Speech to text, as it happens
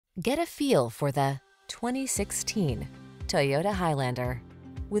Get a feel for the 2016 Toyota Highlander.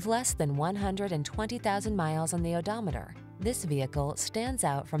 With less than 120,000 miles on the odometer, this vehicle stands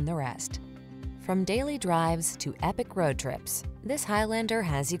out from the rest. From daily drives to epic road trips, this Highlander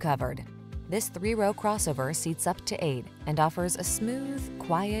has you covered. This 3-row crossover seats up to 8 and offers a smooth,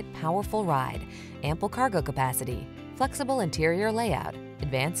 quiet, powerful ride, ample cargo capacity, flexible interior layout,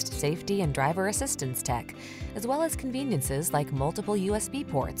 advanced safety and driver assistance tech, as well as conveniences like multiple USB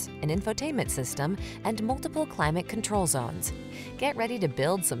ports, an infotainment system, and multiple climate control zones. Get ready to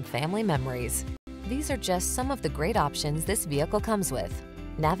build some family memories. These are just some of the great options this vehicle comes with: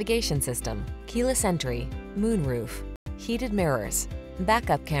 navigation system, keyless entry, moonroof, heated mirrors,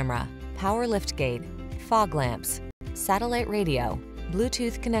 backup camera, power liftgate, fog lamps, satellite radio,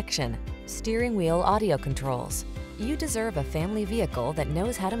 Bluetooth connection, steering wheel audio controls. You deserve a family vehicle that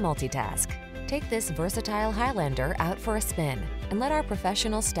knows how to multitask. Take this versatile Highlander out for a spin and let our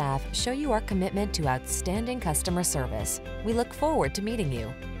professional staff show you our commitment to outstanding customer service. We look forward to meeting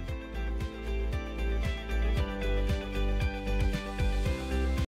you.